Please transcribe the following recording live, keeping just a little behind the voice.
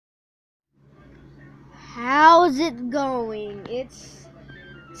How's it going? It's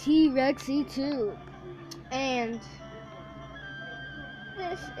T-Rexy2, and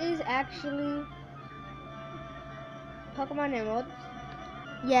this is actually Pokemon Emerald.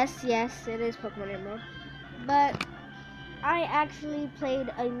 Yes, it is Pokemon Emerald, but I actually played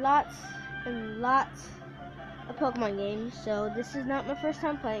a lot and lots of Pokemon games, so this is not my first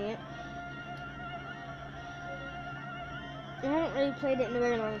time playing it. I haven't really played it in a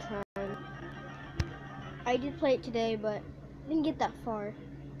very long time. I did play it today, but didn't get that far.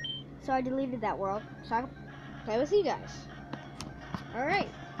 So I deleted that world, so I can play with you guys. Alright.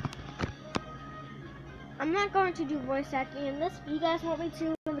 I'm not going to do voice acting in this, but you guys want me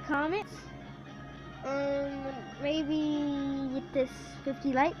to in the comments. Maybe get this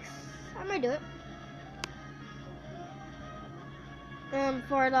 50 likes. I might do it.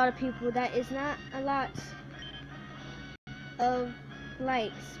 For a lot of people, that is not a lot of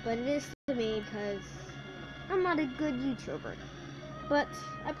likes, but it is to me because I'm not a good YouTuber. But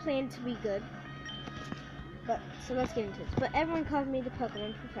I plan to be good. So let's get into this. But everyone calls me the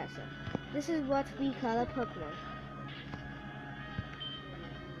Pokemon Professor. This is what we call a Pokemon.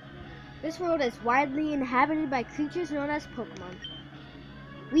 This world is widely inhabited by creatures known as Pokemon.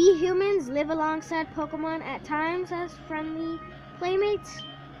 We humans live alongside Pokemon, at times as friendly playmates,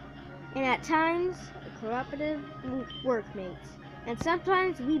 and at times cooperative workmates. And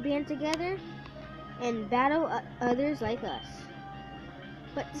sometimes we band together and battle others like us.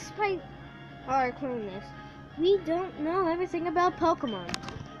 But despite our cloneness, we don't know everything about Pokemon.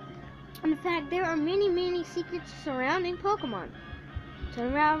 In fact, there are many secrets surrounding Pokemon. To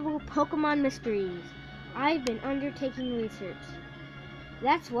unravel Pokemon mysteries, I've been undertaking research.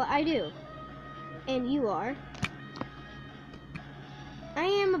 That's what I do. And you are? I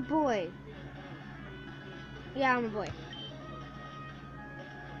am a boy. Yeah, I'm a boy.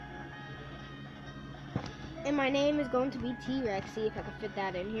 And my name is going to be T-Rexy, if I can fit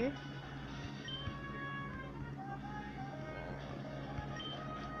that in here.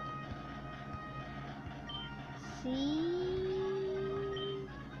 See?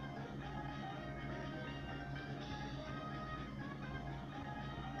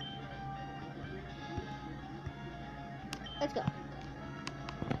 Let's go.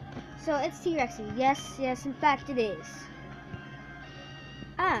 So it's T-Rexy. Yes, in fact it is.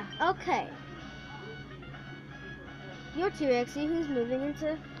 Ah, okay. You're T-Rexy who's moving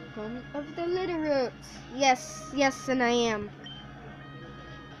into home of the Litteroots. Yes, and I am.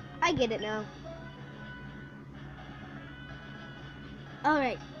 I get it now.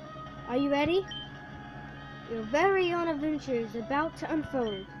 Alright, are you ready? Your very own adventure is about to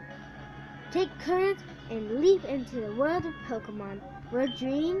unfold. Take courage and leap into the world of Pokemon, where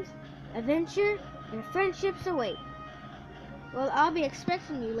dreams, adventure, and friendships await. Well, I'll be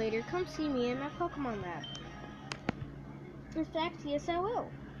expecting you later. Come see me in my Pokemon lab. In fact, yes, I will.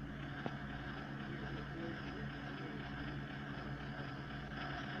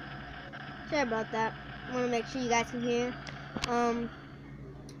 Sorry about that. I want to make sure you guys can hear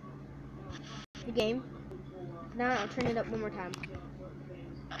the game. Now I'll turn it up one more time.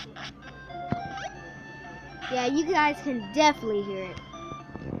 Yeah, you guys can definitely hear it.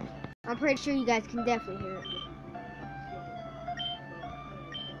 I'm pretty sure you guys can definitely hear it.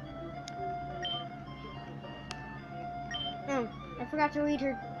 Oh, I forgot to read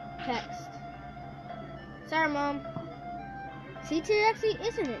her text. Sorry, Mom. See, T-Rexy,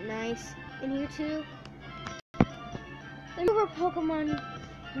 isn't it nice in here too? The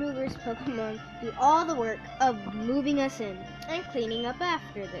movers Pokemon do all the work of moving us in and cleaning up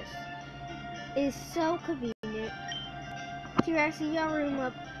after this. It is so convenient. T-Rexy, your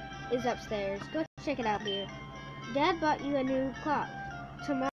room is upstairs. Go check it out here. Dad bought you a new clock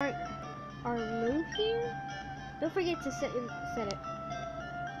to mark our move here. Don't forget to set it.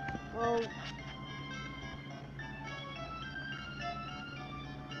 Well,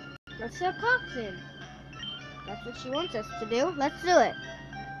 let's set clocks in. That's what she wants us to do. Let's do it.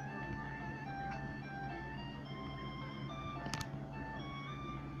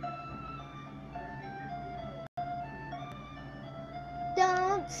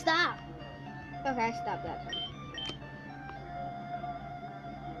 Don't stop. Okay, I stopped that time.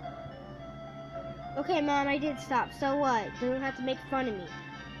 Okay, Mom, I did stop. So what? Don't have to make fun of me.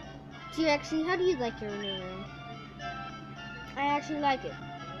 T-Rexy, how do you like your new room? I actually like it.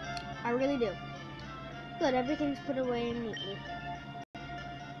 I really do. Good, everything's put away neatly.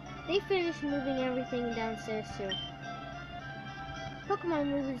 They finished moving everything downstairs too. Pokemon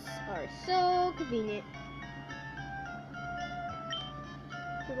movers are so convenient.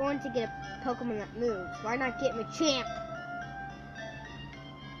 We're going to get a Pokemon that moves. Why not get Machamp?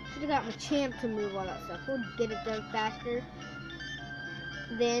 should have got my champ to move all that stuff. We'll get it done faster.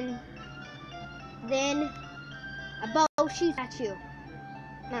 Then a bow shoots at you.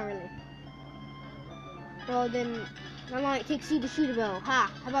 Not really. Well, then how long it takes you to shoot a bow?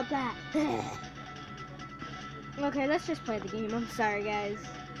 Ha! How about that? Okay, let's just play the game. I'm sorry, guys.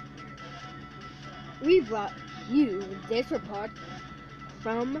 We brought you this report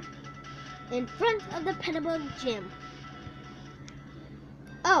from in front of the Pettibone Gym.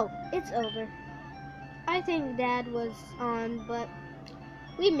 Oh, it's over. I think Dad was on, but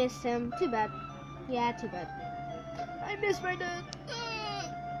we missed him. Too bad. Yeah, too bad. I miss my dad.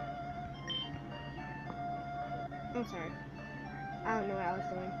 I'm sorry. I don't know what I was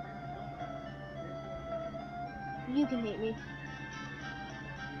doing. You can hate me,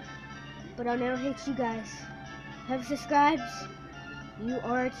 but I'll never hate you guys. Whoever subscribes, you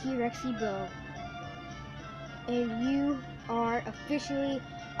are T-Rexy Bill. And you are officially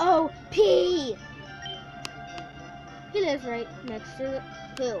OP! He lives right next to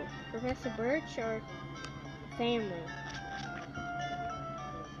who? Professor Birch or family?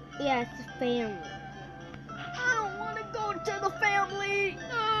 Yeah, it's the family. I don't want to go to the family!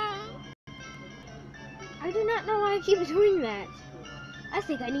 I do not know why I keep doing that. I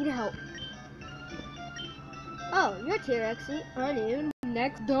think I need help. Oh, you're T-Rexy, our new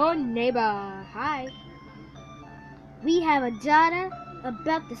next door neighbor. Hi. We have a daughter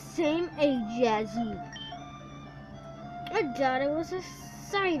about the same age as you. Our daughter was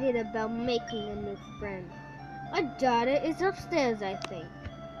excited about making a new friend. Our daughter is upstairs, I think.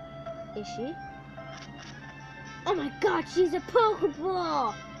 Is she? Oh my god, she's a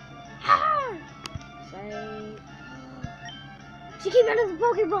Pokeball! Ah! Sorry. She came out of the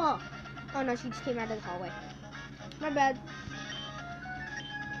Pokeball! Oh no, she just came out of the hallway. My bad.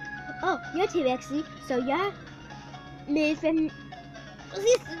 Oh, you're T-Rexy, so yeah? Miss and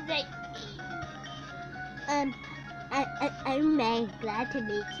listen, I'm May. Glad to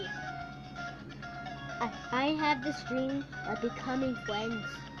meet you. I have this dream of becoming friends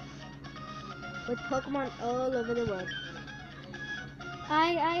with Pokemon all over the world.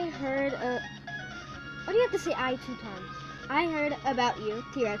 I heard why do you have to say I 2 times? I heard about you,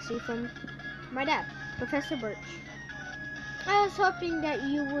 T-Rexy, from my dad, Professor Birch. I was hoping that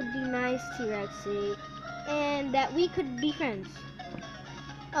you would be nice, T-Rexy, and that we could be friends.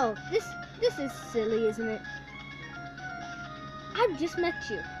 Oh, this is silly, isn't it? I've just met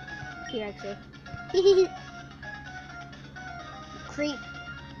you, T-Rexy. Creep.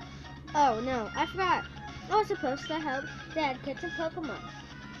 Oh no, I forgot. I was supposed to help Dad catch a Pokemon.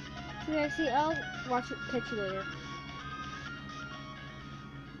 T-Rexy, I'll catch you later.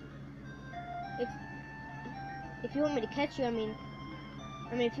 If you want me to catch you, I mean,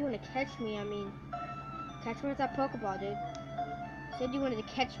 if you want to catch me, catch me with that Pokeball, dude. You said you wanted to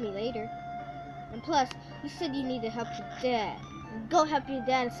catch me later. And plus, you said you need to help your dad. Go help your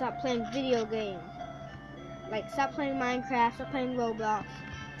dad and stop playing video games. Like, stop playing Minecraft, stop playing Roblox.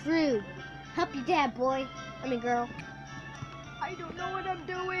 Drew, help your dad, boy. Girl. I don't know what I'm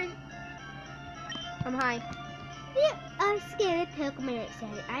doing. I'm high. Yeah, I'm scared Pokemon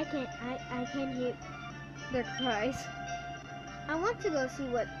outside. I can't hear their cries. I want to go see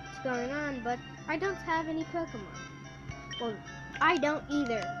what's going on, but I don't have any Pokemon. Well, I don't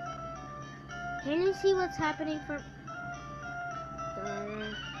either. Can you see what's happening from...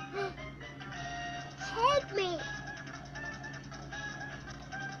 Help me!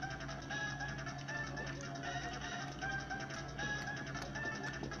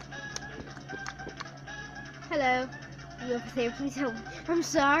 Hello. You over there, please help me. I'm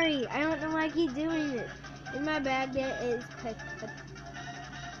sorry. I don't know why I keep doing this. In my bag there is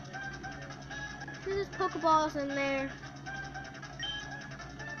there's Pokeballs in there.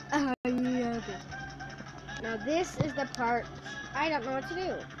 Oh, yeah. Now this is the part I don't know what to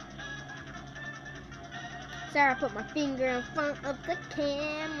do. Sorry, I put my finger in front of the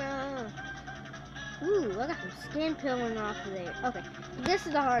camera. Ooh, I got some skin peeling off of there. Okay, this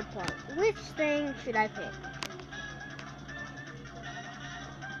is the hard part. Which thing should I pick?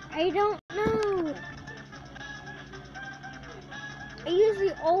 I don't know. I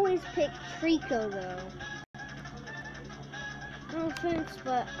usually always pick Trico though. No offense,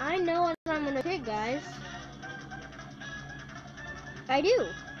 but I know what I'm gonna pick, guys. I do.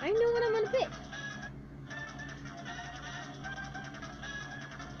 I know what I'm gonna pick.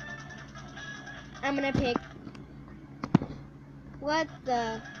 I'm gonna pick... What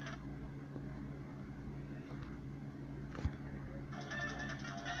the...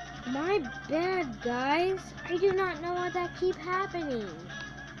 My bad, guys. I do not know what that keep happening.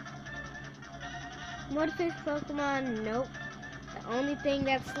 Morphish Pokemon, nope. The only thing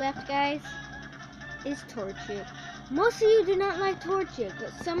that's left, guys, is Torchic. Most of you do not like Torchic,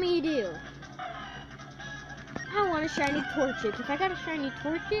 but some of you do. I want a shiny Torchic. If I got a shiny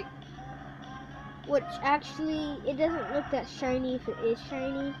Torchic, which actually, it doesn't look that shiny if it is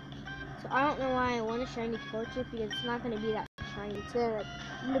shiny. So I don't know why I want a shiny Torchic, because it's not going to be that shiny. It's like a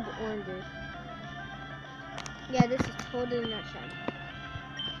little bit oranger. Yeah, this is totally not shiny.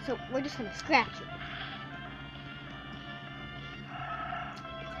 So we're just going to scratch it.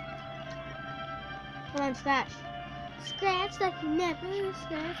 Come on, scratch. Scratch like you never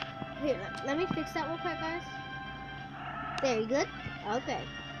scratch. Here, let me fix that real quick, guys. There, you good? Okay.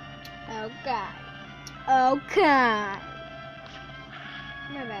 Okay. Okay.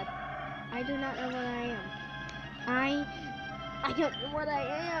 My bad. I do not know what I am. I don't know what I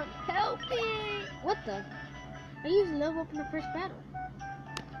am. Help me! What the? I used level up in the first battle.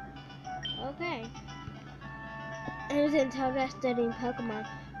 Okay. It was until I studying Pokemon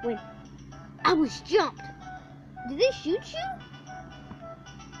when I was jumped. Did they shoot you?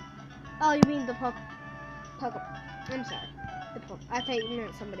 Oh, you mean the Pokemon. I'm sorry. I thought you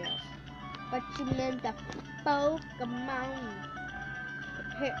meant somebody else. But you meant the Pokemon.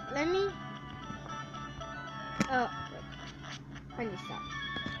 Here, let me. Oh, wait. I need to stop.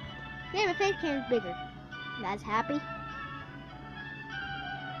 Yeah, my face can's bigger. That's happy.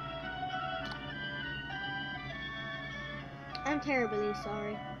 I'm terribly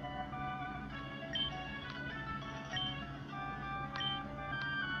sorry.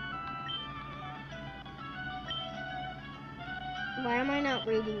 Why am I not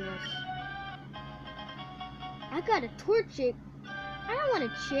reading this? I got a Torchic. I don't want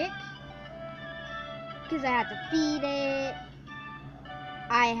a chick. Because I have to feed it.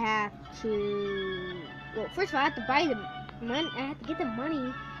 I have to... Well, first of all, I have to buy the money. I have to get the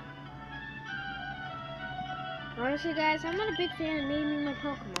money. Honestly, guys, I'm not a big fan of naming my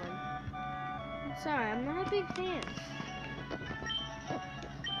Pokemon. I'm sorry, I'm not a big fan.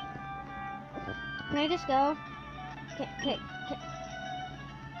 Can I just go?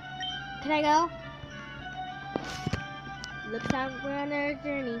 Can I go? Looks like we're on our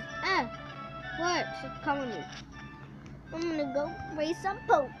journey. Ah! What? Stop calling me. I'm gonna go race some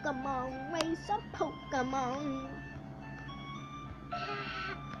Pokemon. Race some Pokemon.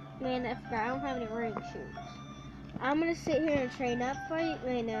 Man, I forgot. I don't have any running shoes. I'm gonna sit here and train up for you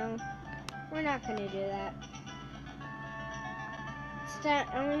right now. We're not gonna do that. I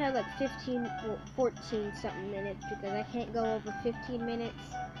only have like 14 something minutes because I can't go over 15 minutes.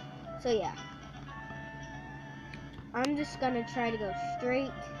 So yeah. I'm just gonna try to go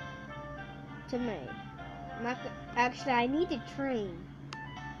straight to May. Actually, I need to train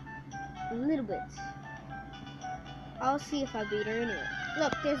a little bit. I'll see if I beat her anyway.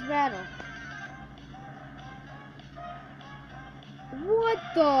 Look, there's battle. What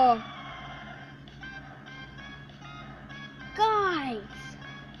the? Guys!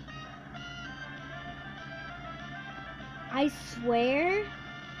 I swear?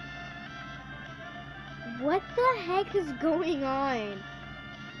 What the heck is going on?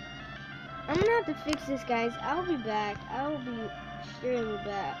 I'm gonna have to fix this, guys. I'll be back. I'll be surely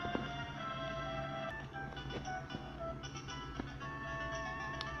back.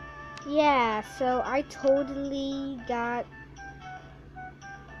 Yeah, so I totally got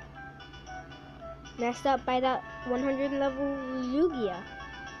messed up by that 100 level Lugia.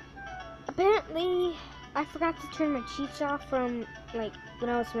 Apparently, I forgot to turn my cheats off from like when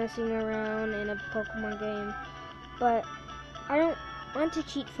I was messing around in a Pokemon game. But I don't want to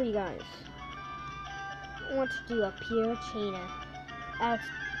cheat for you guys. I want to do a pure Chainer as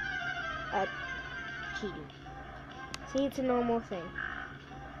cheating. See, it's a normal thing.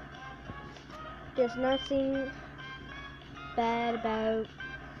 There's nothing bad about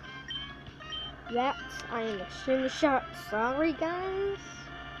that. I am extremely sorry, guys.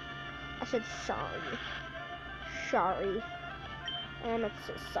 I said sorry. Sorry. I meant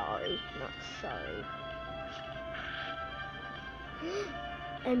to say sorry, not sorry.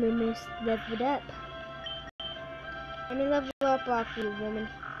 And we missed leveled up. Let me level up off you, woman.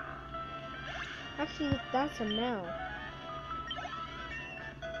 Actually, that's a Mel.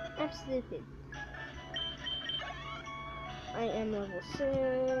 I'm stupid. I am level 6.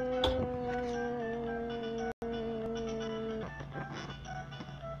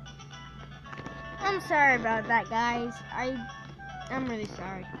 I'm sorry about that, guys. I'm really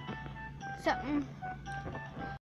sorry. Something